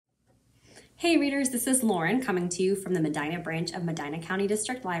Hey readers, this is Lauren coming to you from the Medina branch of Medina County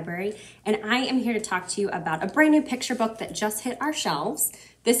District Library, and I am here to talk to you about a brand new picture book that just hit our shelves.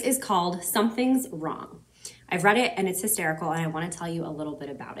 This is called Something's Wrong. I've read it and it's hysterical, and I want to tell you a little bit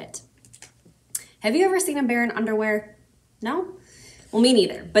about it. Have you ever seen a bear in underwear? No? Well, me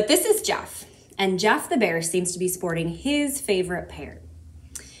neither, but this is Jeff, and Jeff the bear seems to be sporting his favorite pair.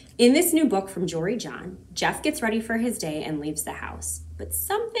 In this new book from Jory John, Jeff gets ready for his day and leaves the house, but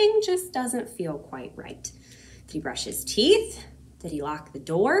something just doesn't feel quite right. Did he brush his teeth? Did he lock the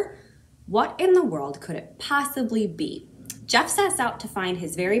door? What in the world could it possibly be? Jeff sets out to find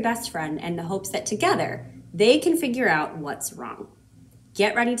his very best friend in the hopes that together they can figure out what's wrong.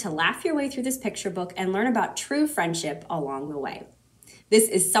 Get ready to laugh your way through this picture book and learn about true friendship along the way. This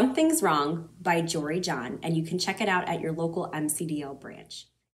is Something's Wrong by Jory John, and you can check it out at your local MCDL branch.